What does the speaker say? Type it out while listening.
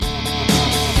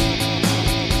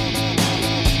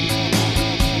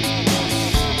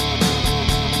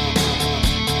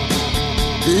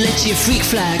Let your freak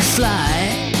flag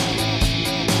fly.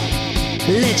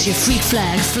 Let your freak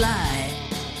flag fly.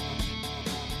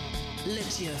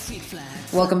 Let your freak flag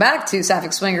fly. Welcome back to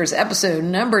Sapphic Swingers, episode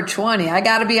number 20. I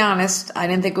gotta be honest, I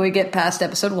didn't think we'd get past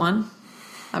episode 1.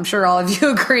 I'm sure all of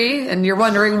you agree, and you're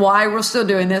wondering why we're still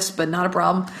doing this, but not a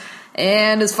problem.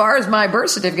 And as far as my birth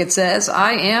certificate says,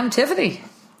 I am Tiffany.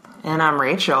 And I'm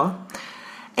Rachel.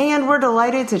 And we're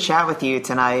delighted to chat with you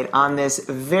tonight on this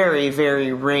very,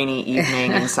 very rainy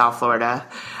evening in South Florida.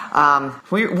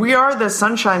 We are the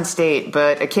Sunshine State,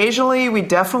 but occasionally we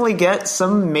definitely get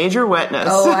some major wetness.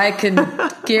 Oh, I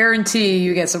can guarantee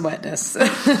you get some wetness.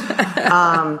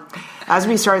 As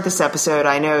we start this episode,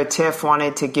 I know Tiff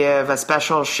wanted to give a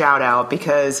special shout out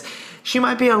because she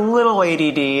might be a little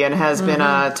ADD and has been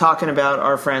talking about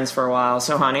our friends for a while.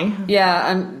 So, honey? Yeah,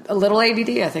 I'm a little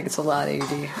ADD. I think it's a lot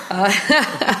ADD.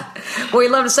 Well, we'd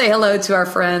love to say hello to our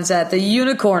friends at the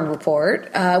Unicorn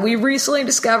Report. We recently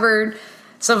discovered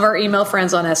some of our email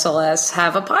friends on SLS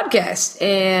have a podcast.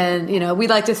 And, you know,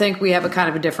 we'd like to think we have a kind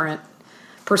of a different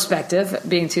perspective,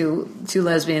 being two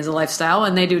lesbians in lifestyle.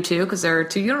 And they do, too, because they're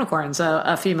two unicorns,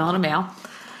 a female and a male.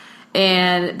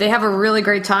 And they have a really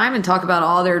great time and talk about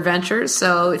all their adventures.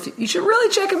 So you should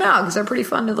really check them out because they're pretty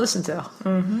fun to listen to.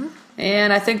 Mm-hmm.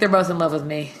 And I think they're both in love with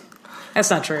me. That's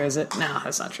not true, is it? No,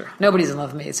 that's not true. Nobody's in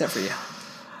love with me except for you.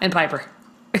 And Piper.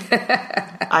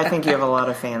 I think you have a lot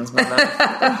of fans,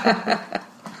 Mother.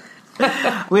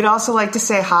 We'd also like to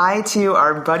say hi to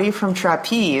our buddy from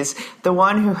Trapeze, the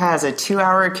one who has a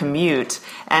 2-hour commute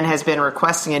and has been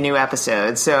requesting a new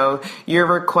episode. So your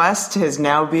request is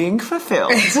now being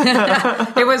fulfilled.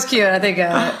 It was cute. I think,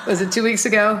 was it 2 weeks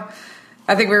ago?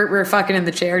 I think we were fucking in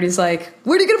the chair, and he's like,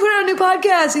 "When are you going to put out a new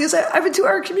podcast?" He goes, "I have a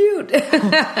 2-hour commute."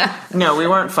 No, we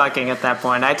weren't fucking at that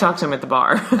point. I talked to him at the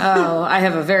bar. Oh, I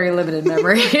have a very limited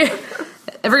memory.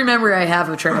 Every memory I have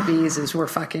of Trapeze is we're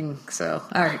fucking. So,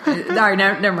 all right,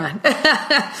 never mind.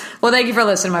 Well, thank you for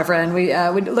listening, my friend. We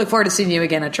look forward to seeing you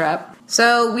again at Trap.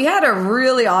 So we had a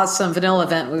really awesome vanilla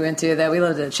event we went to that we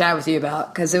wanted to chat with you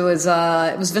about because it was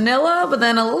vanilla, but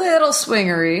then a little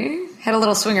swingery. Had a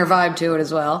little swinger vibe to it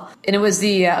as well. And it was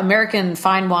the American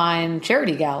Fine Wine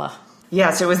Charity Gala.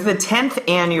 Yes, it was the 10th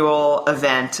annual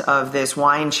event of this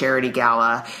wine charity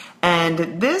gala.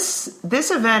 And this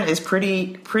event is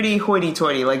pretty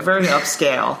hoity-toity, like very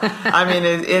upscale. I mean,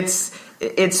 it's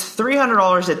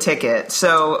 $300 a ticket.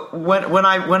 So when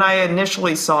I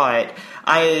initially saw it,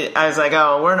 I was like,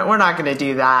 oh, we're not going to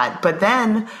do that. But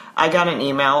then I got an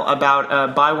email about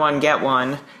a buy one get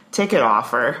one ticket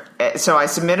offer. So I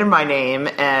submitted my name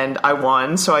and I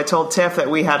won. So I told Tiff that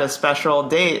we had a special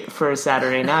date for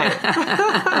Saturday night.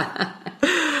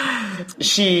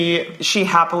 She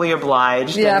happily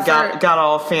obliged and got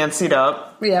all fancied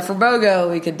up. Yeah, for BOGO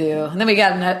we could do. And then we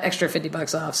got an extra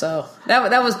 $50 off. So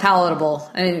that was palatable.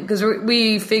 Because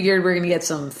we figured we were going to get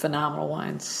some phenomenal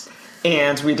wines.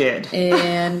 And we did.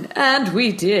 And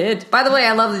we did. By the way,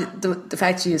 I love the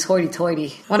fact you use hoity-toity.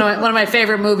 One of my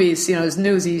favorite movies, is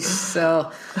Newsies.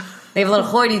 So they have a little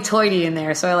hoity-toity in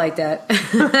there, so I like that.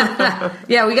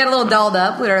 Yeah, we got a little dolled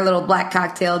up with our little black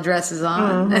cocktail dresses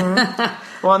on. Mm-hmm.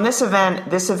 Well, in this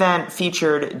event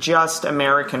featured just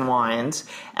American wines,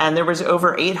 and there was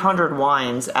over 800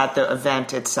 wines at the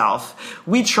event itself.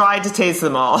 We tried to taste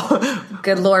them all.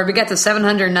 Good Lord, we got to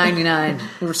 799.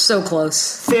 We were so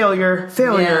close. Failure.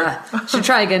 Yeah, should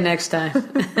try again next time.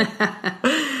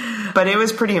 But it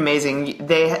was pretty amazing.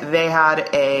 They had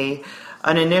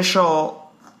an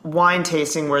initial wine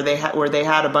tasting where they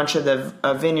had a bunch of the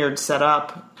vineyards set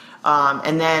up.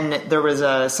 And then there was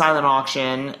a silent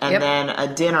auction and then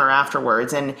a dinner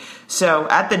afterwards. And so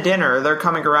at the dinner, they're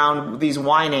coming around these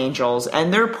wine angels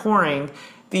and they're pouring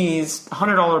these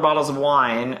 $100 bottles of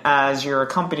wine as your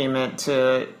accompaniment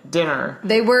to dinner.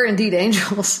 They were indeed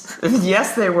angels.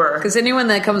 Yes, they were. Because anyone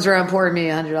that comes around pouring me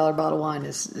a $100 bottle of wine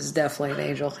is definitely an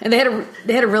angel. And they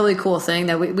had a really cool thing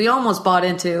that we almost bought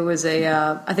into. It was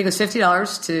I think it was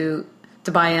 $50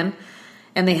 to buy in.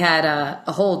 And they had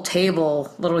a whole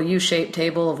table, little U-shaped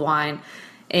table of wine,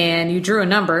 and you drew a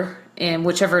number, and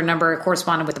whichever number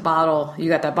corresponded with the bottle, you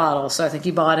got that bottle. So I think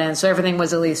you bought in. So everything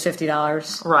was at least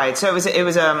 $50. Right. So it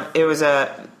was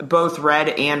a both red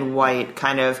and white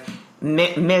kind of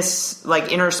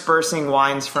interspersing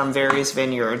wines from various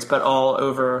vineyards, but all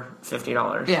over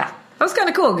 $50. Yeah, that was kind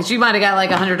of cool because you might have got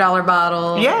like a $100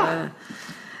 bottle. Yeah.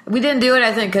 We didn't do it,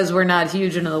 I think, because we're not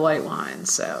huge into the white wine,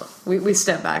 so we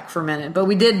stepped back for a minute. But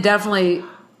we did definitely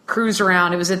cruise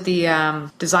around. It was at the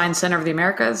Design Center of the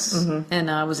Americas, and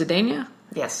was it Dania?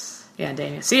 Yes. Yeah,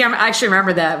 Dania. See, I actually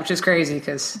remember that, which is crazy,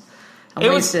 because I'm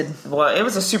wasted. It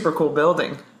was a super cool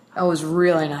building. Oh, it was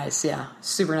really nice, yeah.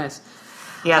 Super nice.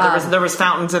 Yeah, there was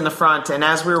fountains in the front, and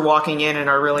as we were walking in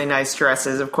our really nice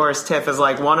dresses, of course, Tiff is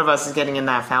like, one of us is getting in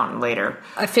that fountain later.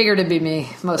 I figured it'd be me,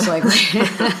 most likely.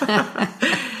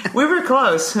 We were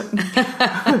close.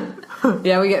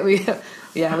 Yeah,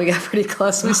 we got pretty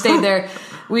close. We stayed there.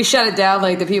 We shut it down.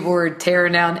 Like, the people were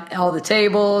tearing down all the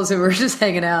tables, and we were just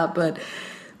hanging out. But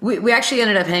we actually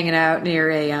ended up hanging out near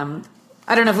a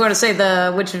I don't know if we want to say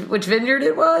which vineyard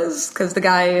it was, because the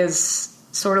guy is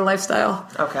sort of lifestyle.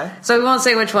 Okay. So we won't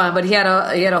say which one, but he had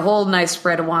a whole nice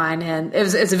spread of wine, and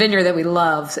it's a vineyard that we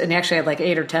love, and he actually had like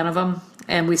 8 or 10 of them,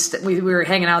 and we were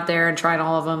hanging out there and trying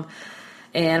all of them.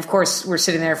 And of course, we're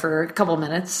sitting there for a couple of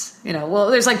minutes.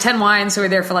 There's like 10 wines, so we're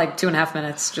there for like 2.5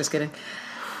 minutes. Just kidding.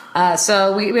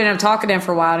 So we ended up talking to him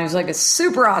for a while, and he was like a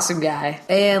super awesome guy.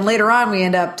 And later on, we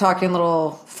end up talking a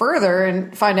little further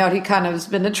and find out he kind of has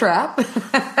been a trap.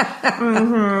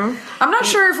 Mm-hmm. I'm not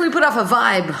sure if we put off a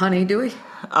vibe, honey, do we?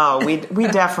 Oh, we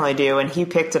definitely do, and he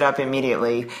picked it up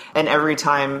immediately. And every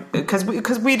time, because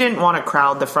we didn't want to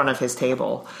crowd the front of his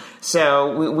table,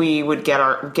 so we would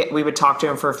we would talk to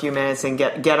him for a few minutes and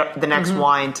get the next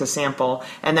wine to sample,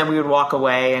 and then we would walk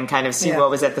away and kind of see what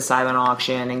was at the silent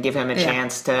auction and give him a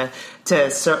chance to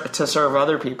serve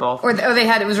other people. Or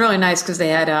it was really nice because they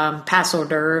had pas hors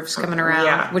d'oeuvres coming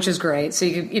around, which is great. So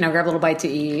you could grab a little bite to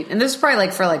eat, and this is probably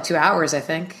like for 2 hours, I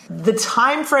think. The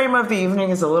time frame of the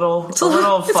evening is a little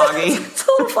foggy. It's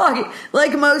a little foggy.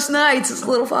 Like most nights, it's a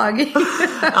little foggy.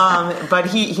 But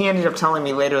he ended up telling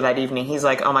me later that evening, he's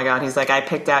like, oh my God, he's like, I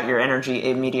picked out your energy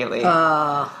immediately.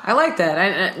 I like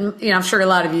that. I'm sure a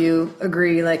lot of you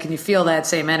agree, like, and you feel that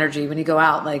same energy when you go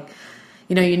out, like,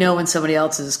 you know when somebody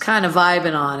else is kind of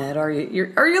vibing on it, or you're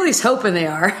at least hoping they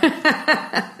are.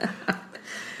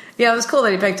 Yeah, it was cool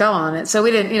that he picked up on it. So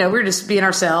we didn't, we were just being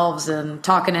ourselves and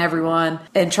talking to everyone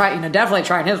and definitely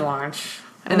trying his lunch.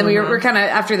 And then we were kind of,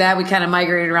 after that, we kind of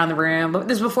migrated around the room. But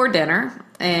this was before dinner.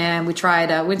 And we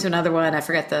went to another one. I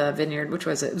forget the vineyard. Which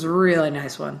was it? It was a really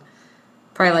nice one.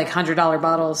 Probably like $100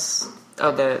 bottles.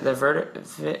 Oh, the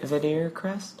Vidir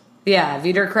Crest? Yeah,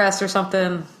 Vidir Crest or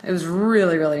something. It was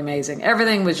really, really amazing.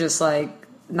 Everything was just like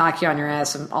knock you on your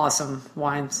ass, some awesome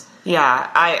wines. Yeah,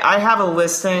 I have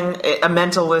a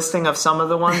mental listing of some of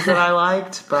the ones that I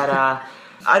liked, but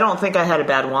I don't think I had a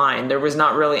bad wine. There was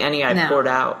not really any I poured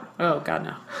out. Oh, God,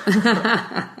 no.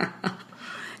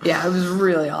 Yeah, it was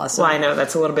really awesome. Well, I know,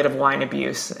 that's a little bit of wine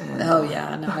abuse. Oh,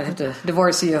 yeah, no, I'd have to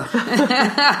divorce you.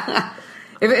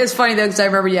 It's funny, though, because I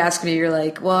remember you asking me, you're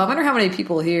like, well, I wonder how many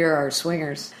people here are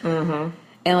swingers. Mm-hmm.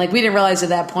 And, like, we didn't realize at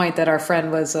that point that our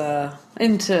friend was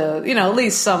into, at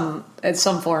least at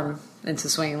some form, into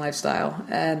swinging lifestyle.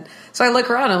 And so I look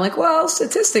around and I'm like, well,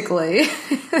 statistically,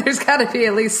 there's got to be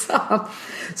at least some.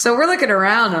 So we're looking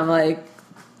around and I'm like,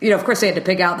 of course they had to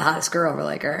pick out the hottest girl. We're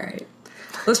like, all right,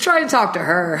 let's try and talk to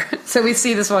her. So we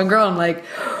see this one girl and I'm like,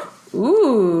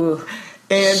 ooh.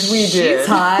 And we did. She's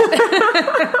hot.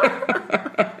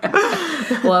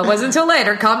 Well, it wasn't until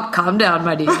later. Calm down,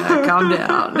 my dear. Calm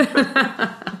down.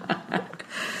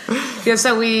 Yeah,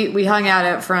 so we hung out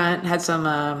up front, had some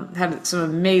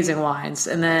amazing wines,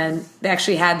 and then they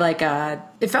actually had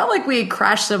it felt like we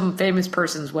crashed some famous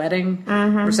person's wedding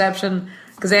reception,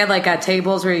 because they had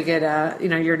tables where you get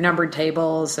your numbered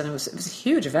tables, and it was a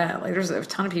huge event. Like there was a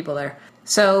ton of people there.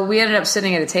 So we ended up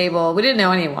sitting at a table. We didn't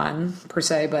know anyone per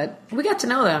se, but we got to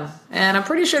know them. And I'm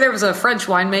pretty sure there was a French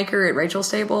winemaker at Rachel's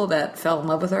table that fell in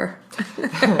love with her.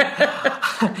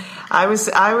 I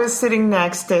was sitting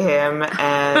next to him,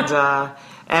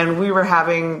 and we were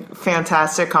having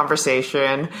fantastic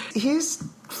conversation. He's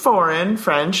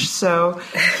French, so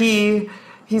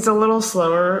he's a little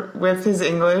slower with his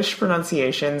English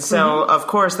pronunciation. So of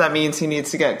course that means he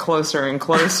needs to get closer and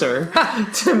closer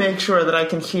to make sure that I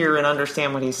can hear and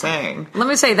understand what he's saying. Let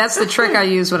me say, that's the trick I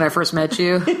used when I first met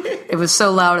you. It was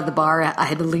so loud at the bar, I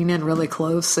had to lean in really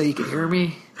close so you could hear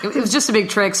me. It was just a big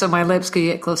trick so my lips could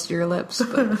get close to your lips.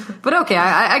 But okay,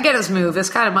 I get his move. It's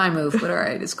kind of my move, but all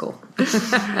right, it's cool.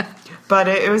 But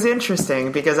it was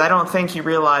interesting because I don't think he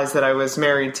realized that I was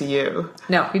married to you.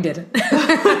 No, he didn't.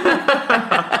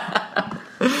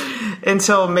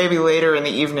 Until maybe later in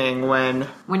the evening when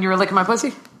you were licking my pussy?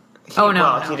 He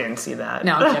didn't see that.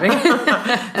 No, I'm kidding.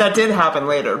 That did happen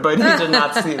later, but he did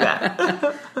not see that. Yeah,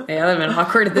 that would have been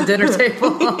awkward at the dinner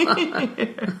table.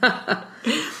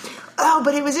 Oh,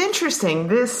 but it was interesting.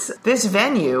 This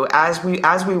venue, as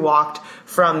we walked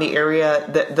from the area,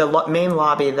 the main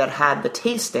lobby that had the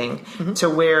tasting to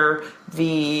where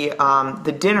the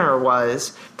dinner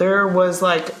was, there was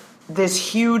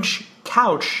this huge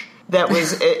couch that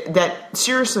was that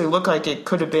seriously looked like it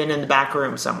could have been in the back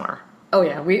room somewhere. Oh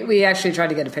yeah, we actually tried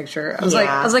to get a picture. I was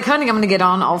Yeah. like, honey, I'm going to get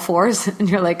on all fours, and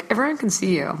you're like, everyone can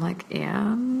see you. I'm like,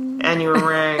 and And you were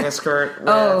wearing a skirt with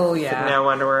Oh, yeah. no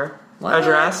underwear. What? A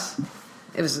dress?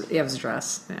 it was a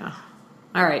dress. Yeah.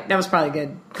 All right, that was probably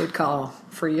a good call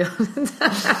for you.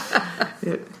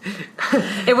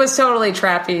 It was totally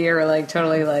trappy or like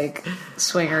totally like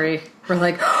swingery. We're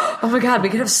like, oh my god, we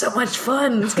could have so much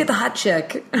fun. Let's get the hot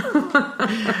chick.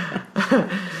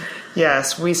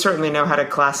 Yes, we certainly know how to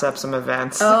class up some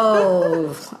events.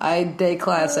 Oh, I day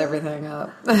class everything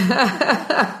up.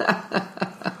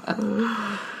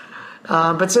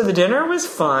 But so the dinner was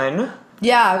fun.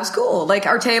 Yeah, it was cool. Like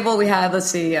our table, we had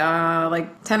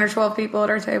like 10 or 12 people at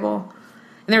our table,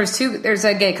 and there's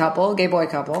a gay boy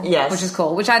couple, Yes. which is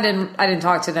cool. Which I didn't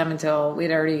talk to them until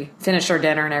we'd already finished our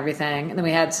dinner and everything, and then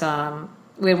we had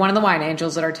one of the wine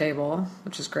angels at our table,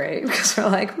 which is great because we're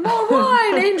like, more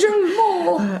wine, angels,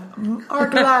 more. Our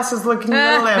glass is looking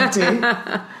a little empty.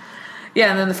 Yeah,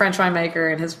 and then the French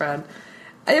winemaker and his friend.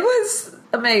 It was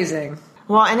amazing.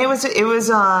 Well, and it was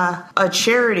a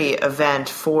charity event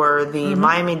for the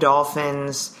Miami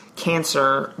Dolphins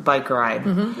cancer bike ride,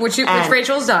 Which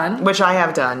Rachel's done. which I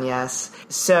have done. Yes.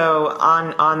 So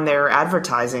on their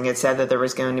advertising, it said that there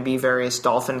was going to be various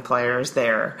Dolphin players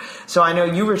there. So I know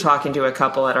you were talking to a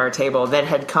couple at our table that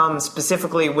had come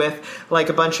specifically with like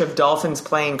a bunch of Dolphins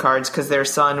playing cards because their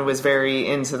son was very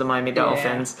into the Miami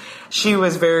Dolphins. She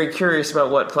was very curious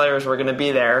about what players were going to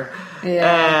be there,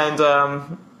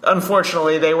 and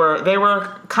unfortunately, they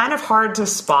were kind of hard to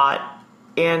spot,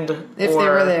 and If they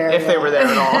were there, if they yeah. were there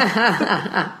at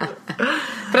all.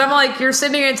 But I'm like, you're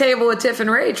sitting at a table with Tiff and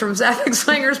Rach from Sapphic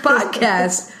Swingers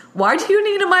podcast. Why do you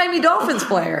need a Miami Dolphins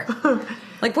player?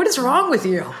 Like, what is wrong with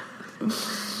you?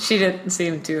 She didn't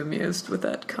seem too amused with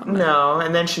that comment. No,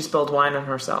 and then she spilled wine on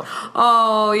herself.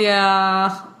 Oh,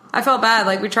 yeah. I felt bad.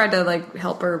 Like, we tried to, like,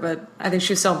 help her, but I think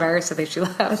she was so embarrassed. I think she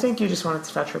left. I think you just wanted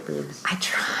to touch her boobs. I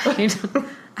tried.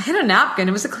 I had a napkin.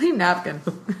 It was a clean napkin.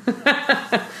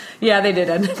 Yeah, they did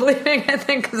end up leaving, I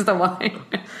think, because of the wine.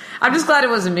 I'm just glad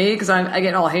it wasn't me, because I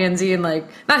get all handsy and, like,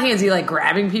 not handsy, like,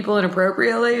 grabbing people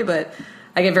inappropriately, but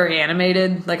I get very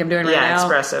animated, like I'm doing right now.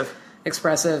 Yeah,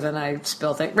 Expressive, and I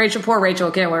spill things. Poor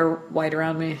Rachel can't wear white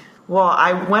around me. Well,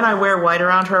 when I wear white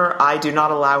around her, I do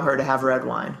not allow her to have red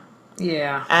wine.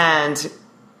 Yeah. And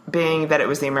being that it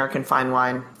was the American Fine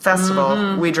Wine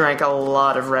Festival, we drank a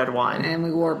lot of red wine. And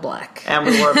we wore black.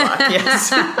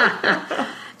 Yes.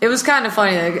 It was kind of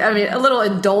funny. Like, I mean, a little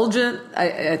indulgent.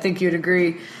 I think you'd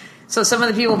agree. So some of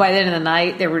the people by the end of the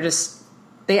night,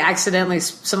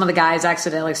 some of the guys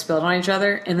accidentally spilled on each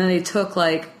other, and then they took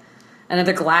like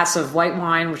another glass of white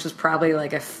wine, which was probably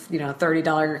like a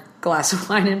 $30 glass of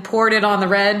wine, and poured it on the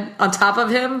red on top of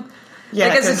him. Yeah,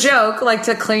 like as a joke, like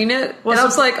to clean it. Well, and I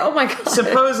was like, "Oh my god!"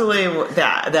 Supposedly,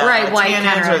 that right,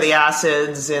 tannins or the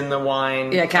acids in the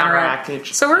wine counteract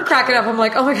each. So we're cracking up. I'm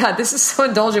like, "Oh my god, this is so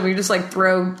indulgent." We just like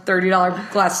throw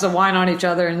 $30 glasses of wine on each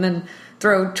other, and then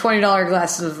throw $20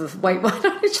 glasses of white wine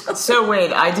on each other. So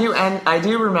wait, I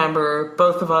do remember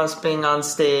both of us being on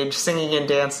stage singing and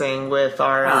dancing with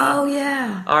our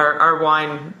our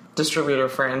wine distributor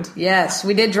friend. Yes,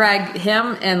 we did drag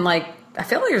him, and like I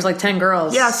feel like there's like 10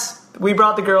 girls. Yes. We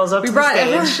brought the girls up to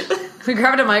the stage. We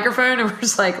grabbed a microphone and we're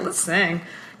just like, let's sing.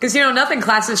 Because, nothing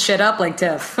classes shit up like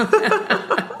Tiff.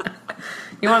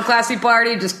 You want a classy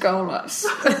party? Just go with us.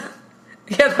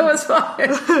 Yeah, that was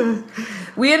fun.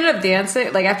 We ended up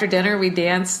dancing. Like, after dinner, we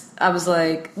danced. I was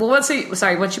like, well, once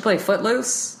you play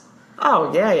Footloose.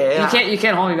 Oh, yeah. You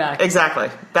can't hold me back. Exactly.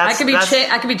 I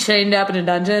could be chained up in a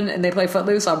dungeon and they play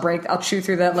Footloose. I'll chew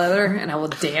through that leather and I will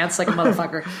dance like a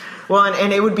motherfucker. Well,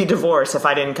 and it would be divorce if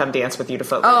I didn't come dance with you to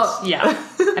Footloose. Oh, yeah.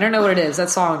 I don't know what it is. That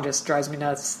song just drives me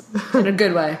nuts in a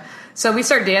good way. So we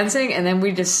started dancing, and then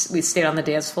we stayed on the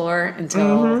dance floor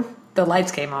until the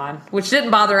lights came on, which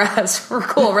didn't bother us. We're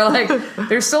cool. We're like,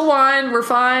 there's still wine. We're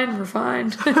fine.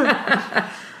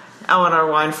 Oh, and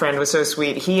our wine friend was so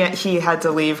sweet. He had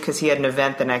to leave because he had an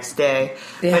event the next day.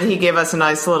 Yeah. But he gave us a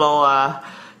nice little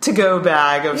to-go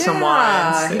bag of some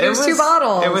wines. It was 2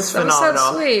 bottles. It was phenomenal. That was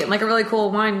so sweet. Like a really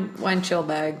cool wine chill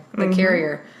bag, the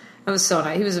carrier. It was so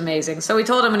nice. He was amazing. So we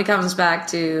told him when he comes back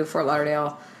to Fort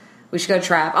Lauderdale, we should go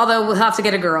trap. Although we'll have to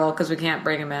get a girl because we can't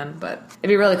bring him in. But it'd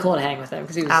be really cool to hang with him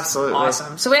because he was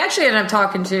awesome. So we actually ended up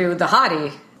talking to the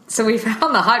hottie. So we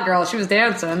found the hot girl. She was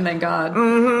dancing, thank God.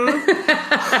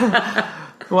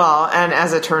 Well, and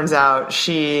as it turns out,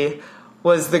 she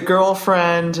was the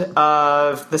girlfriend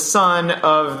of the son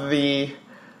of the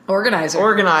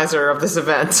organizer of this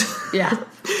event. Yeah.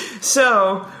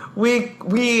 So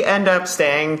we end up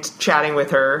staying, chatting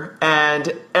with her,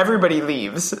 and everybody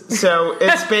leaves. So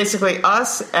it's basically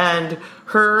us and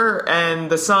her and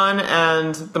the son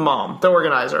and the mom, the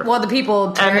organizer. Well, the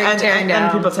people tearing down.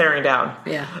 And people tearing down.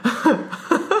 Yeah.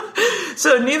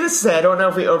 So needless to say, I don't know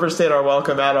if we overstayed our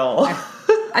welcome at all.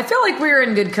 I feel like we were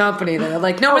in good company, though.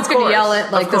 Like, no one's going to yell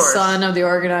at, like, the son of the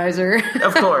organizer.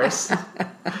 Of course.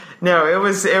 No, it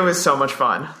was so much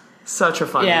fun. Such a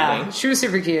fun evening. She was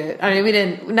super cute. I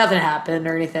mean, nothing happened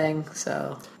or anything,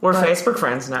 so. We're Facebook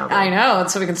friends now, though. I know,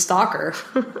 so we can stalk her.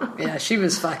 Yeah, she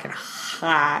was fucking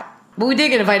hot. But we did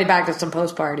get invited back to some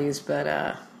post parties,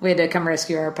 but we had to come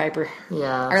rescue our Piper.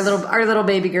 Yeah. Our little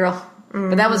baby girl. Mm-hmm.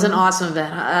 But that was an awesome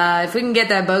event. If we can get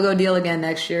that BOGO deal again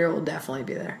next year, we'll definitely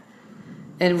be there.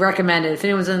 And recommend it. If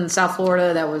anyone's in South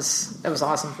Florida, that was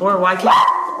awesome. Or why can't...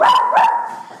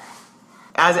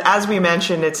 As we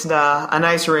mentioned, it's a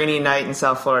nice rainy night in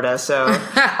South Florida, so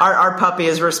our puppy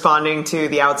is responding to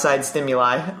the outside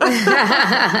stimuli.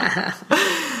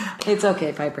 It's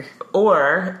okay, Piper.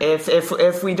 Or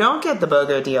if we don't get the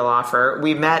BOGO deal offer,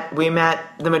 we met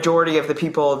the majority of the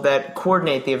people that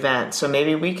coordinate the event, so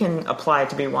maybe we can apply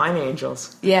to be wine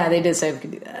angels. Yeah, they did say we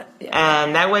could do that. Yeah.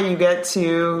 And that way you get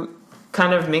to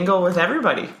kind of mingle with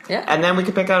everybody. Yeah. And then we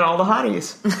could pick out all the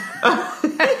hotties.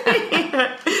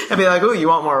 And be like, oh, you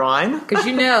want more wine? Because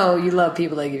you know you love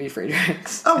people that give you free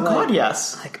drinks. Oh, God,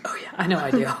 yes. Like, oh, yeah, I know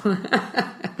I do.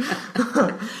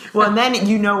 Well, and then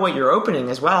you know what you're opening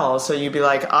as well. So you'd be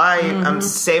like, I'm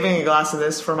saving a glass of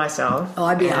this for myself. Oh,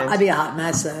 I'd be a hot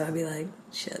mess, though. I'd be like,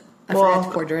 shit, I forgot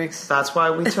to pour drinks. That's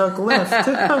why we took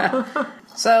Lyft.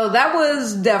 So that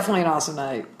was definitely an awesome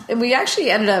night. And we actually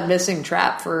ended up missing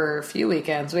Trap for a few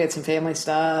weekends. We had some family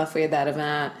stuff. We had that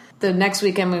event. The next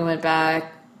weekend we went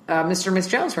back. Mr. and Miss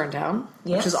Jones were in town,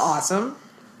 which is awesome.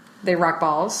 They rock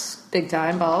balls. Big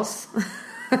time balls.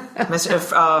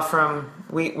 From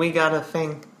We Got a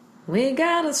Thing. We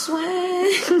got a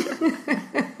swing.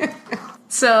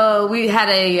 So we had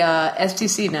a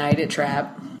STC night at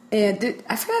Trap. And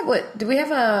I forgot did we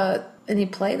have any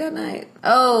play that night?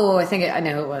 Oh, I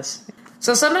know who it was.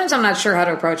 So sometimes I'm not sure how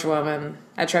to approach a woman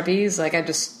at Trapeze. Like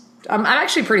I'm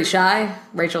actually pretty shy.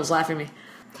 Rachel's laughing at me.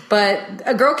 But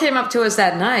a girl came up to us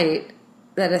that night,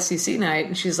 that SCC night,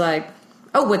 and she's like,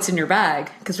 oh, what's in your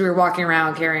bag? Because we were walking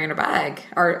around carrying our bag,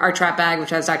 our Trap bag,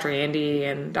 which has Dr. Andy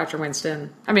and Dr.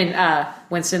 Winston.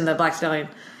 Winston, the Black Stallion.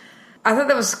 I thought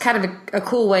that was kind of a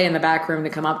cool way in the back room to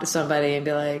come up to somebody and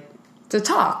be like, to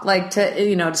talk, like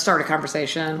to start a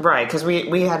conversation, right? Because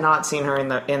we had not seen her in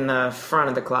the front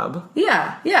of the club.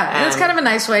 Yeah, and it's kind of a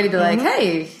nice way to be like,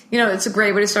 hey, it's a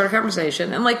great way to start a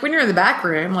conversation. And like when you're in the back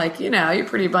room, like you're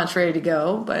pretty much ready to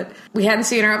go, but we hadn't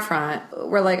seen her up front.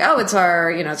 We're like, oh, it's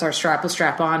our strapless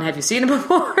strap on. Have you seen it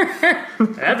before?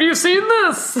 Have you seen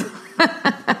this?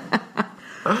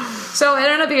 So it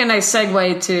ended up being a nice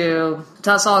segue to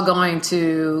us all going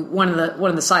to one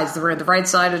of the sides. We're at the right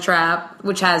side of Trap,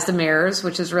 which has the mirrors,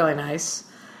 which is really nice.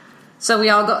 So we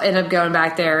all end up going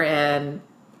back there and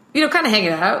kind of hanging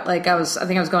out. Like I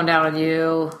think I was going down on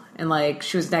you, and like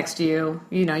she was next to you.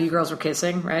 You girls were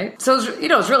kissing, right? So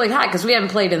it was really hot because we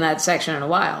haven't played in that section in a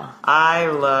while. I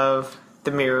love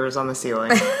the mirrors on the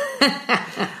ceiling.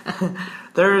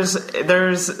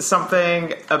 There's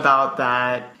something about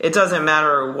that. It doesn't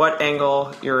matter what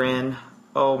angle you're in.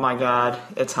 Oh my God,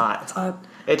 it's hot. It's hot.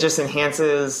 It just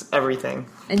enhances everything.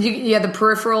 And you have the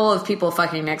peripheral of people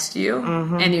fucking next to you,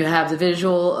 and you have the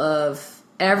visual of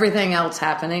everything else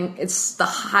happening. It's the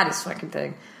hottest fucking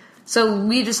thing. So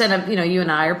we just end up, you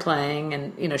and I are playing,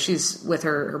 and she's with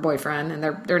her boyfriend, and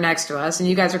they're next to us, and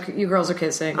you girls are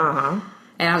kissing.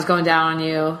 And I was going down on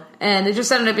you, and it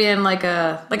just ended up being like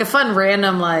a fun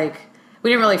random, like, we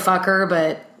didn't really fuck her,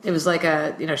 but it was like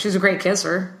she was a great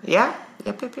kisser. Yeah.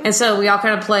 Yep. And so we all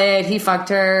kind of played. He fucked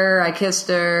her, I kissed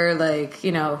her, like, we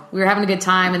were having a good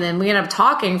time, and then we ended up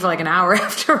talking for like an hour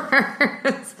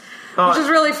afterwards, which was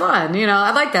really fun.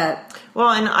 I like that.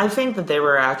 Well, and I think that they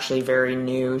were actually very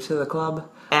new to the club,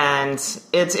 and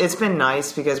it's been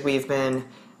nice because we've been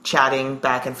chatting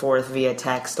back and forth via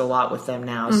text a lot with them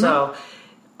now. So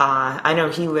I know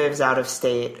he lives out of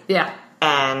state. Yeah.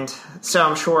 And so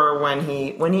I'm sure when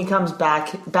he comes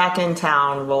back in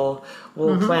town, we'll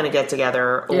plan to get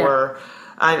together. Yeah. Or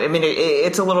I mean,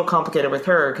 it's a little complicated with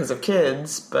her because of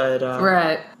kids, but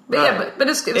right. But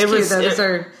it's cute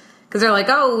though. Because they're like,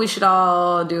 oh, we should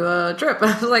all do a trip.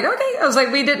 I was like, okay. I was like,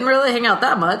 we didn't really hang out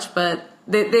that much, but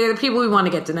they're the people we want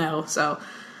to get to know. So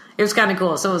it was kind of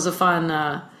cool. So it was a fun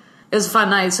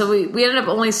night. So we ended up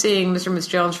only seeing Mr. and Miss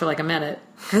Jones for like a minute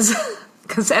because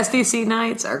SDC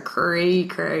nights are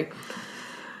cray.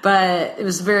 But it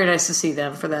was very nice to see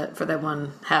them for that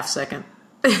one half second.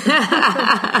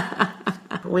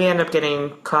 We end up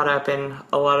getting caught up in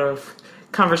a lot of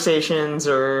conversations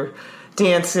or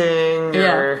dancing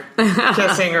or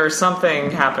kissing or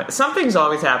something happen. Something's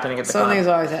always happening at the club. Something's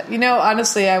always happening.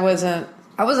 Honestly, I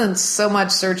wasn't so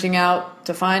much searching out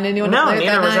to find anyone. No, that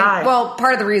neither was night. I. Well,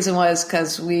 part of the reason was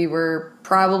because we were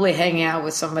probably hanging out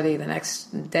with somebody the next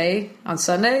day on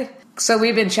Sunday. So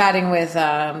we've been chatting with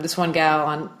this one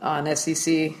gal on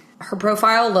SEC. Her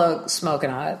profile looked smoking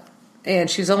hot, and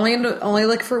she's only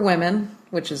looking for women,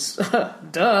 which is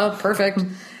duh, perfect.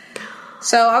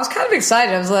 So I was kind of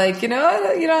excited. I was like,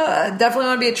 I definitely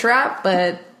want to be a trap,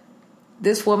 but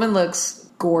this woman looks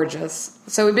gorgeous.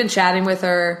 So we've been chatting with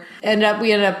her. We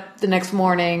ended up the next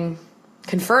morning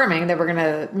confirming that we're going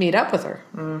to meet up with her.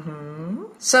 Mm-hmm.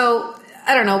 So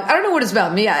I don't know what it's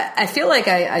about me. I feel like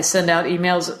I send out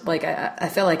emails. Like I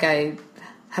feel like I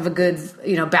have a good,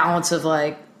 balance of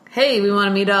like, hey, we want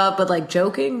to meet up, but like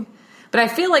joking. But I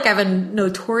feel like I have a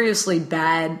notoriously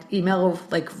bad email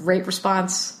rate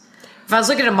response. If I was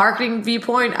looking at a marketing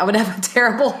viewpoint, I would have a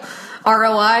terrible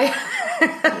ROI.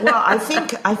 Well, I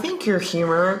think your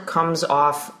humor comes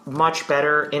off much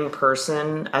better in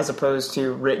person as opposed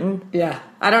to written. Yeah,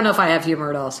 I don't know if I have humor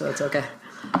at all, so it's okay.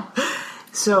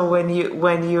 So when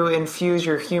you infuse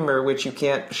your humor, which you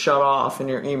can't shut off in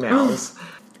your emails,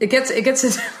 it gets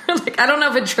like I don't know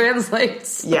if it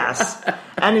translates. Yes,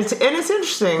 and it's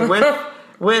interesting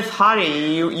with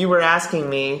Hottie. You were asking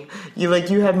me, you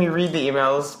had me read the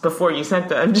emails before you sent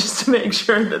them just to make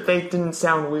sure that they didn't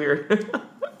sound weird.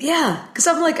 Yeah, because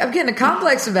I'm getting a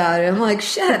complex about it. I'm like,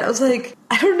 shit. I was like,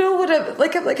 I don't know what I'm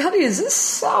like, how does this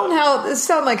sound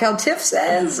like how Tiff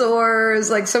says, or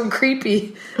is like some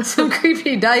creepy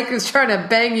dyke who's trying to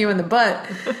bang you in the butt?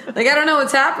 Like, I don't know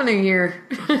what's happening here.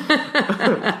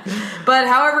 But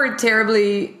however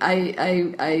terribly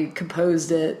I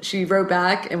composed it, she wrote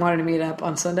back and wanted to meet up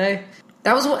on Sunday.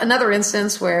 That was another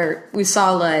instance where we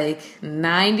saw like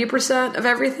 90% of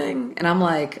everything, and I'm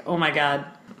like, oh my God.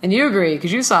 And you agree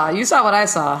because you saw what I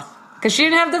saw, because she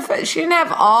didn't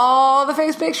have all the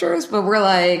face pictures, but we're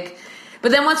like,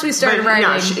 but then once we started writing,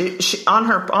 no, she, on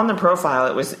the profile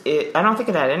I don't think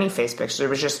it had any face pictures. It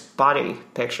was just body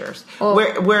pictures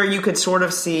where you could sort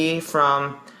of see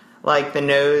from like the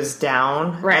nose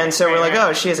down, right? And so we're like,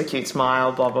 oh, she has a cute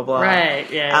smile, blah blah blah, right?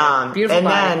 Yeah, beautiful. And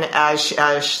body. then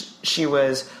as she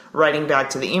was writing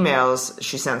back to the emails,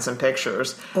 she sent some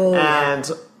pictures, and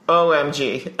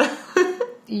OMG.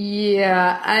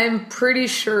 Yeah, I'm pretty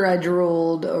sure I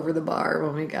drooled over the bar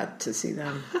when we got to see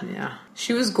them. Yeah,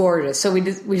 she was gorgeous. So I'm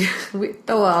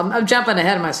jumping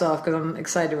ahead of myself because I'm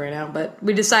excited right now. But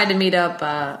we decided to meet up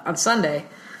on Sunday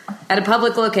at a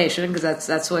public location because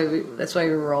that's the way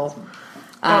we roll.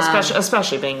 Well,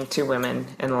 especially being two women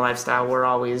in the lifestyle, we're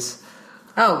always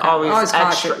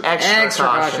cautious. extra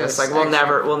cautious. Like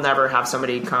we'll never have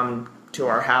somebody come to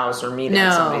our house or meet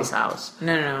at somebody's house.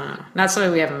 No. Not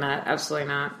somebody we haven't met. Absolutely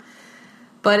not.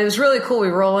 But it was really cool. We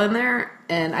roll in there,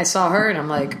 and I saw her, and I'm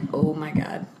like, oh, my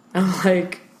God. I'm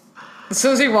like, as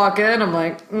soon as we walk in, I'm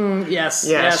like, yes.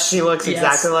 She looks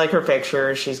exactly like her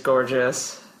picture. She's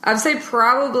gorgeous. I'd say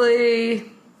probably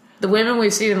the women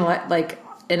we've seen in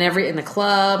the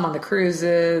club, on the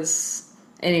cruises,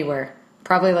 anywhere.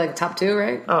 Probably like top 2,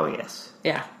 right? Oh, yes.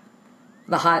 Yeah.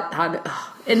 The hot,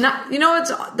 and not,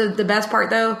 what's the best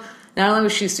part though? Not only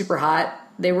was she super hot,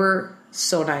 they were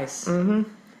so nice. Mm-hmm.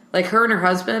 Like her and her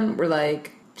husband were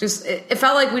like, just it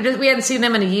felt like we hadn't seen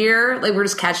them in a year. Like we're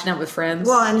just catching up with friends.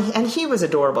 Well, and he was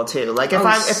adorable too. Like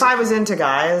if I was into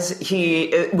guys,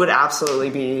 he would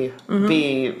absolutely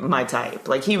be my type.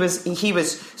 Like he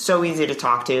was so easy to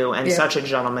talk to and such a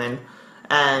gentleman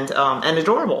and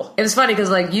adorable. It was funny because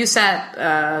like you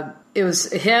sat, it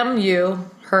was him, you.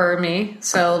 Her, me.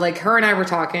 So, like, her and I were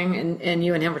talking, and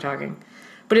you and him were talking.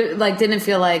 But it, like, didn't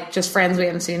feel like just friends we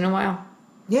haven't seen in a while.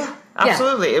 Yeah,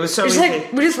 absolutely. Yeah. It was so easy.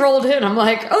 Like, we just rolled in. I'm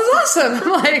like, oh, this is awesome.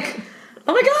 I'm like,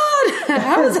 oh my God,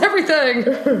 how was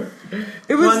everything?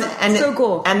 It was so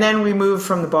cool. And then we moved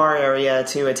from the bar area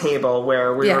to a table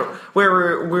where we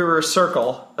were a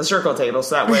circle table,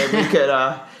 so that way we could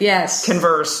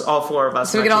converse, all four of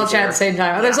us. So we could all chat at the same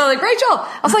time. Others are like, Rachel,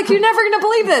 I was like, you're never going to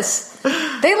believe this.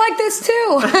 They like this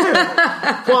too.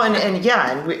 Well,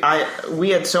 and we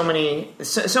had so many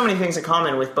things in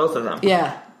common with both of them.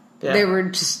 Yeah. They were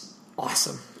just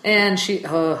awesome. And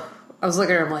I was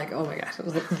looking at her, I'm like, oh my God. I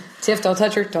was like, Tiff, don't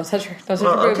touch her. Don't touch her. Don't touch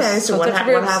her boobs. Okay, so what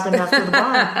happened after the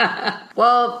bar?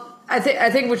 Well, I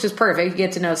think which is perfect. You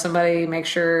get to know somebody, make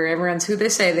sure everyone's who they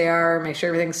say they are, make sure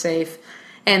everything's safe.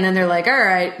 And then they're like, all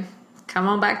right, come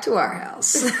on back to our house.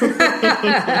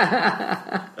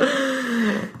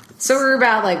 So we were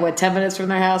about, 10 minutes from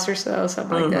their house or so,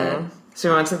 something like that. So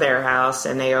we went to their house,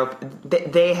 and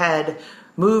they had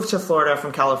moved to Florida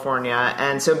from California,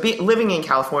 and so living in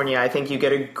California, I think you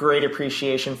get a great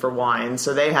appreciation for wine.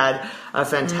 So they had a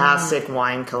fantastic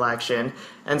wine collection,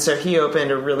 and so he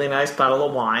opened a really nice bottle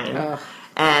of wine,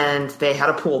 and they had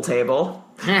a pool table.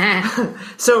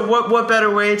 So what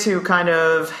better way to kind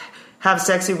of have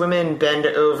sexy women bend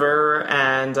over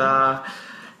and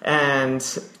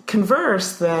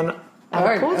converse than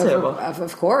at a pool table?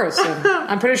 Of course. And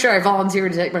I'm pretty sure I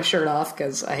volunteered to take my shirt off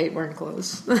because I hate wearing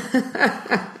clothes. Does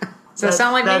that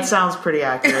sound like that me? sounds pretty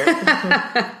accurate.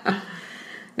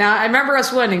 Now, I remember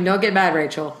us winning. Don't get mad,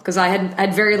 Rachel, because I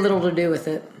had very little to do with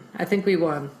it. I think we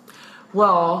won.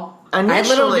 Well, I had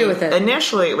little to do with it.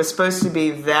 Initially, it was supposed to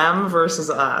be them versus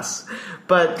us,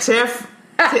 but Tiff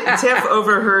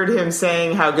overheard him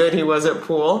saying how good he was at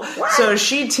pool, so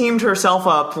she teamed herself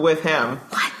up with him.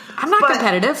 What? I'm not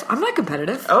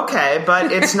competitive. Okay,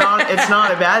 but it's not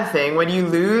a bad thing when you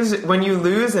lose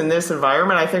in this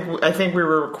environment. I think we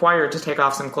were required to take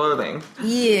off some clothing.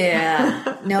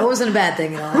 Yeah, no, it wasn't a bad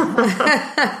thing at all.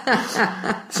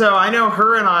 So I know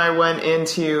her and I went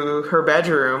into her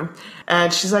bedroom,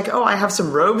 and she's like, "Oh, I have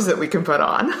some robes that we can put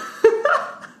on."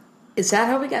 Is that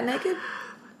how we got naked?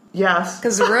 Yes.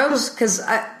 Because the robes,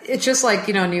 it's just like,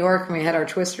 New York when we had our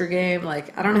Twister game. I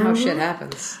don't know how shit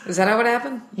happens. Is that how it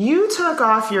happened? You took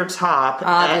off your top,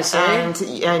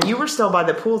 obviously, and you were still by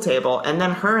the pool table, and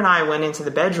then her and I went into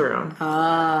the bedroom.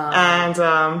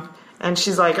 And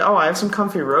she's like, "Oh, I have some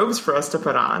comfy robes for us to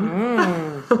put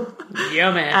on."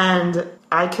 Yummy. And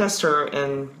I kissed her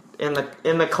in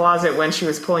the closet when she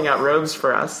was pulling out robes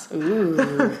for us.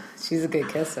 Ooh, she's a good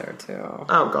kisser too.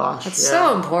 Oh gosh, it's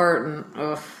so important.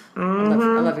 Ugh. I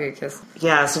love a good kiss.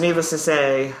 Yeah, so needless to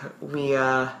say, we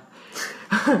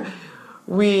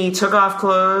took off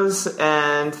clothes,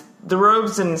 and the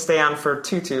robes didn't stay on for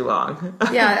too long.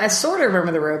 Yeah, I sort of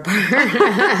remember the robe part.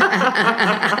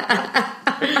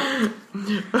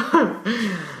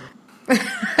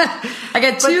 I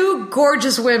got two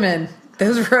gorgeous women.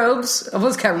 Those robes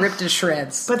almost got ripped to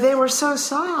shreds. But they were so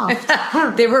soft.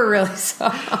 They were really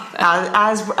soft.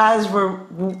 As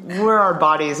were our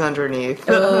bodies underneath.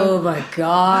 Oh my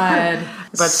God.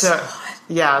 But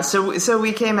so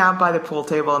we came out by the pool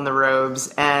table in the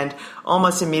robes and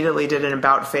almost immediately did an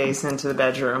about face into the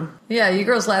bedroom. Yeah, you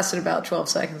girls lasted about 12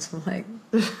 seconds. I'm like,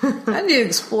 I need to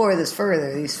explore this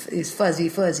further, these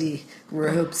fuzzy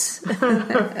robes.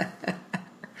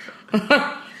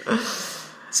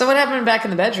 So what happened back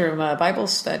in the bedroom? Bible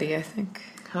study, I think.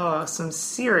 Oh, some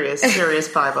serious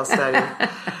Bible study.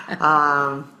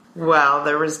 Well,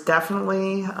 there was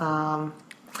definitely some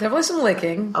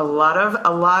licking. A lot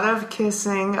of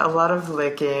kissing, a lot of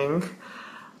licking,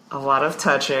 a lot of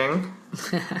touching.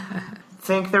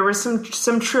 Think there was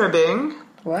some tribbing.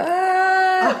 What?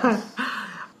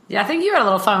 Yeah, I think you had a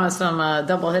little fun with some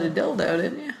double-headed dildo,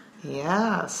 didn't you?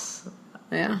 Yes.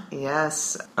 Yeah.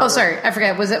 Yes. Oh, sorry, I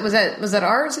forgot. Was that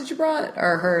ours that you brought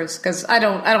or hers? Because I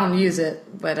don't use it,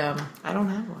 but I don't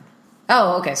have one.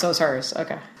 Oh, okay, so it's hers.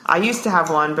 Okay. I used to have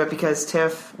one, but because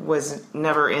Tiff was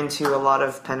never into a lot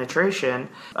of penetration,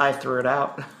 I threw it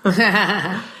out.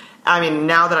 I mean,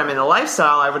 now that I'm in the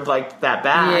lifestyle, I would like that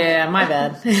back. Yeah, my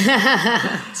bad.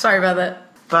 Sorry about that.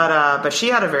 But she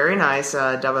had a very nice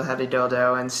double-headed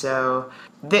dildo, and so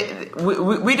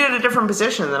we did a different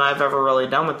position than I've ever really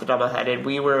done with the double-headed.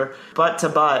 We were butt to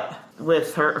butt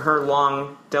with her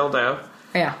long dildo.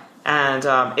 Yeah. And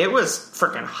it was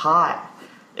freaking hot.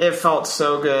 It felt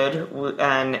so good,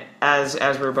 and as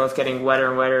we were both getting wetter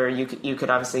and wetter, you could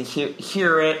obviously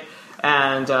hear it,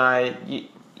 and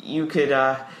you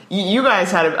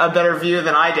guys had a better view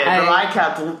than I did, but I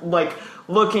kept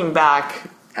looking back.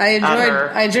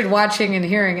 I enjoyed watching and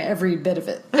hearing every bit of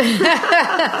it.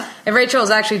 And Rachel is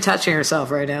actually touching herself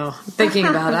right now, thinking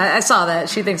about it. I saw that.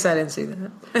 She thinks I didn't see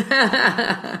that.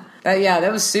 Yeah,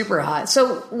 that was super hot.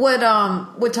 So what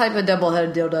type of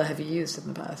double-headed dildo have you used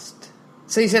in the past?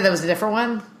 So you said that was a different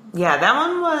one? Yeah, that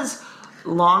one was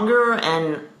longer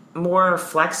and more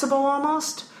flexible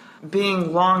almost.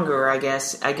 Being longer, I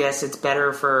guess it's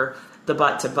better for the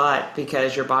butt to butt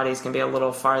because your bodies can be a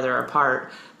little farther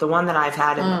apart. The one that I've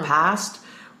had in the past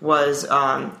was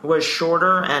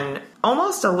shorter and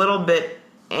almost a little bit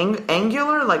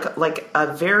angular, like a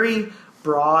very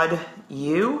broad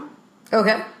U.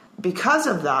 Okay. Because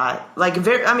of that,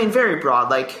 very broad,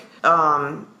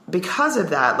 because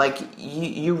of that,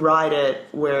 you ride it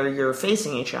where you're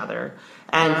facing each other.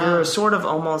 and we were sort of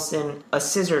almost in a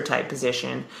scissor type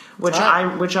position, which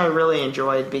Right. I really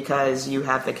enjoyed because you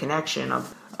have the connection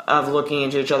of looking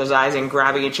into each other's eyes and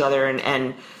grabbing each other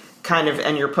and kind of,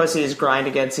 and your pussies grind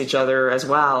against each other as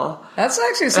well. That's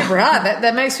actually super hot.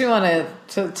 That makes me want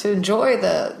to enjoy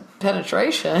the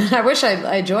penetration. I wish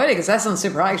I enjoyed it because that sounds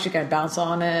super hot. You should kind of bounce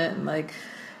on it and like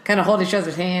kind of hold each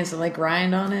other's hands and like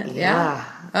grind on it. Yeah.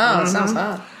 Oh, it sounds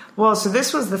hot. Well, so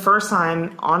this was the first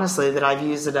time, honestly, that I've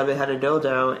used a double-headed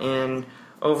dildo in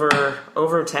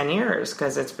over 10 years,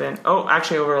 because it's been,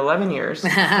 actually over 11 years,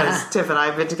 because Tiff and I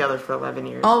have been together for 11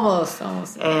 years. Almost.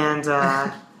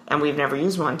 And we've never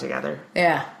used one together.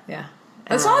 Yeah.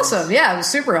 That's awesome. Yeah, it was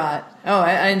super hot. Oh,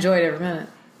 I enjoyed every minute.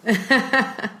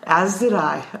 As did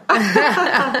I.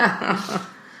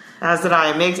 As did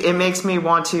I. It makes me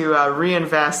want to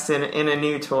reinvest in a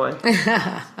new toy.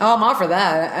 Oh, I'm all for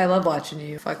that. I love watching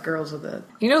you fuck girls with it.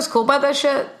 You know what's cool about that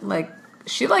shit? Like,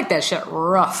 she liked that shit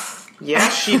rough.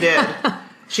 Yes, she did.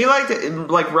 She liked it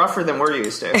like rougher than we're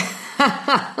used to.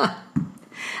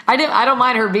 I don't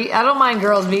mind I don't mind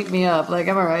girls beating me up. Like,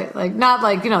 I'm all right. Like, not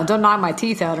like, don't knock my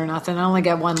teeth out or nothing. I only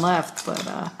got one left, but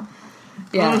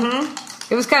yeah.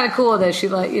 Mm-hmm. It was kind of cool that she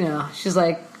she's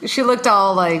like, she looked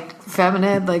all like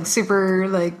feminine, like super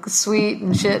like sweet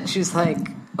and shit. She's like,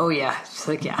 oh yeah. She's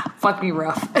like, yeah, fuck me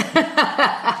rough.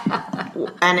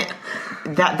 And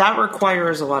that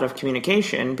requires a lot of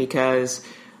communication, because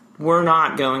we're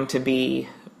not going to be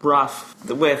rough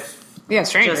with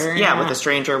stranger. With a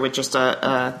stranger, with just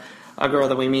a girl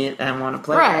that we meet and want to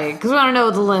play right, because we want to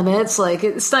know the limits. Like,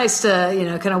 it's nice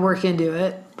to kind of work into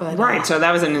it. But right, so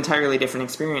that was an entirely different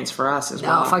experience for us as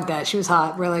well. Oh, fuck that. She was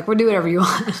hot. We're like, we'll do whatever you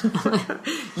want.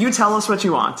 You tell us what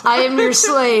you want. I am your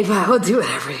slave. I will do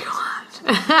whatever you want.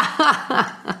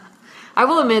 I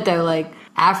will admit, though, like,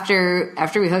 after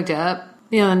we hooked up,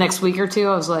 the next week or two,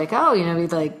 I was like, oh,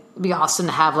 it'd be awesome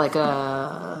to have like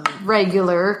a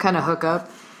regular kind of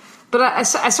hookup. But I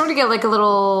started to get like a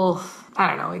little, I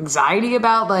don't know, anxiety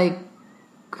about like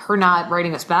her not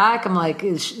writing us back. I'm like,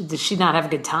 does she not have a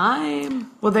good time?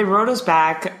 Well, they wrote us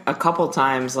back a couple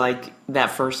times, like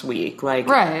that first week. Like,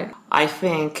 right. I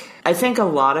think a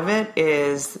lot of it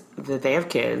is that they have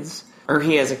kids, or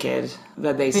he has a kid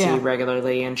that they see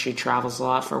regularly, and she travels a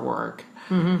lot for work.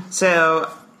 Mm-hmm. So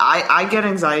I get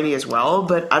anxiety as well,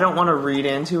 but I don't want to read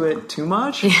into it too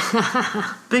much.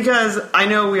 Because I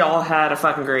know we all had a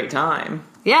fucking great time.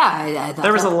 Yeah, I thought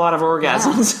there was a lot of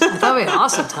orgasms. Yeah, I thought we had an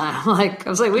awesome time. Like, I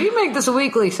was like, we can make this a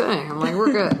weekly thing. I'm like,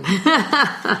 we're good.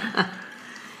 I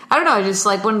don't know, just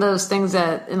like one of those things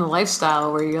that in the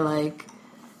lifestyle where you're like,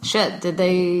 shit, did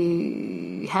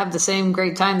they have the same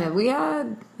great time that we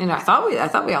had? I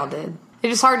thought we all did.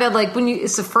 It's just hard to like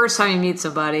it's the first time you meet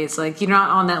somebody. It's like you're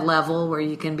not on that level where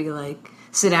you can be like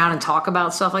sit down and talk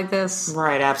about stuff like this.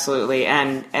 Right, absolutely.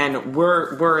 And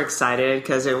we're excited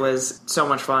because it was so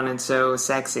much fun and so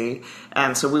sexy.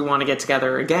 And so we want to get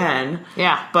together again.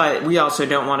 Yeah. But we also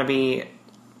don't want to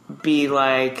be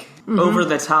like over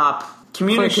the top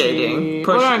communicating.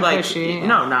 Pushy.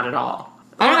 No, not at all.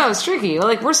 I don't know, it's tricky.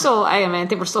 Like we're still I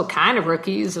think we're still kind of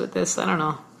rookies with this. I don't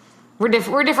know. We're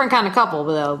a different kind of couple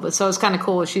though, but so it's kind of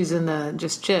cool if she's in the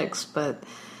just chicks, but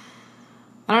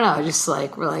I don't know, just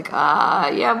like, we're like,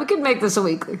 yeah, we could make this a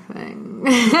weekly thing.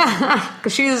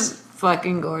 Because she's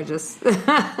fucking gorgeous.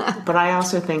 But I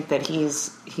also think that he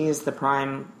is the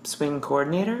prime swing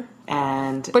coordinator,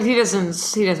 but he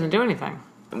doesn't do anything.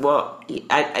 Well,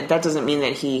 that doesn't mean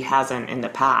that he hasn't in the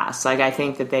past. Like, I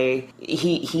think that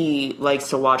he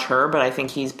likes to watch her, but I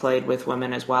think he's played with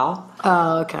women as well.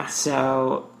 Oh, okay.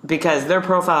 So, because their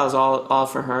profile is all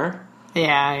for her.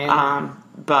 Yeah.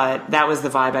 But that was the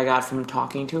vibe I got from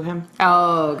talking to him.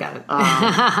 Oh, got it.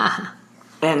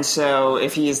 And so,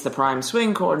 if he's the prime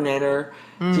swing coordinator,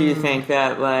 do you think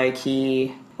that, like,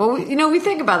 he... Well, we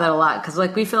think about that a lot, because,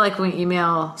 like, we feel like when we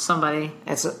email somebody...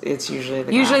 It's usually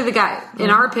the guy. Usually the guy. In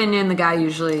our opinion, the guy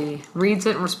usually reads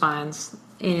it and responds,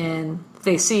 and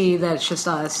they see that it's just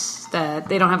us, that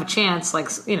they don't have a chance, like,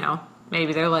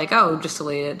 maybe they're like, oh, just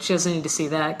delete it. She doesn't need to see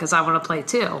that, because I want to play,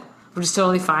 too. Which is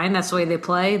totally fine. That's the way they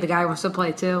play. The guy wants to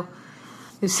play, too.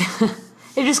 It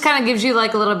just kind of gives you,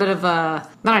 like, a little bit of a...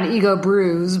 Not an ego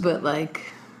bruise, but, like...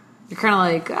 You're kind of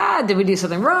like, did we do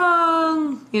something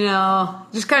wrong?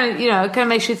 Just kind of, it kind of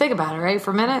makes you think about it, right,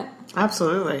 for a minute?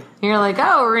 Absolutely. And you're like,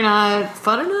 oh, we're not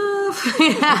fun enough?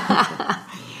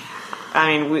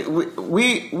 I mean,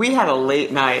 we had a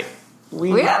late night. We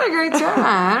had a great time.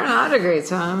 I don't know, I had a great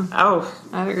time. Oh.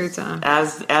 I had a great time.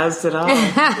 As did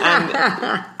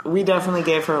I. And we definitely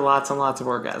gave her lots and lots of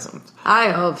orgasms.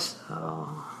 I hope so.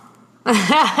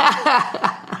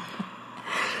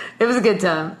 It was a good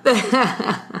time.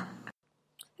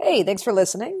 Hey, thanks for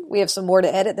listening. We have some more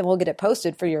to edit, then we'll get it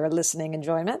posted for your listening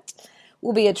enjoyment.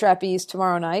 We'll be at Trapeze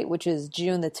tomorrow night, which is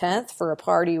June the 10th, for a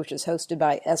party which is hosted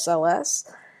by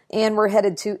SLS. And we're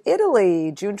headed to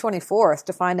Italy, June 24th,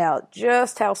 to find out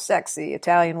just how sexy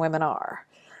Italian women are.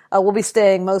 We'll be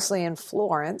staying mostly in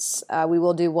Florence. We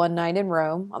will do one night in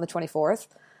Rome on the 24th.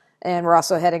 And we're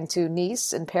also heading to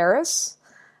Nice and Paris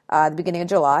at the beginning of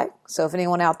July. So if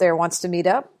anyone out there wants to meet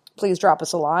up, please drop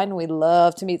us a line. We'd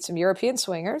love to meet some European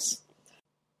swingers.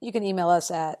 You can email us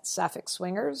at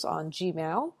sapphicswingers on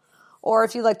Gmail. Or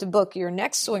if you'd like to book your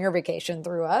next swinger vacation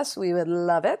through us, we would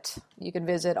love it. You can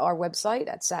visit our website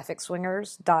at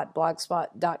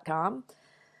sapphicswingers.blogspot.com.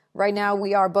 Right now,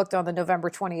 we are booked on the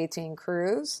November 2018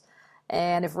 cruise.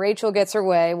 And if Rachel gets her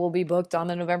way, we'll be booked on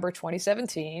the November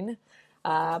 2017.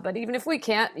 But even if we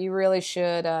can't, you really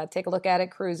should take a look at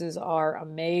it. Cruises are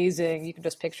amazing. You can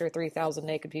just picture 3,000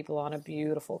 naked people on a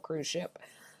beautiful cruise ship.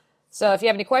 So if you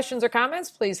have any questions or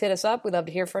comments, please hit us up. We'd love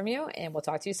to hear from you, and we'll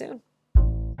talk to you soon.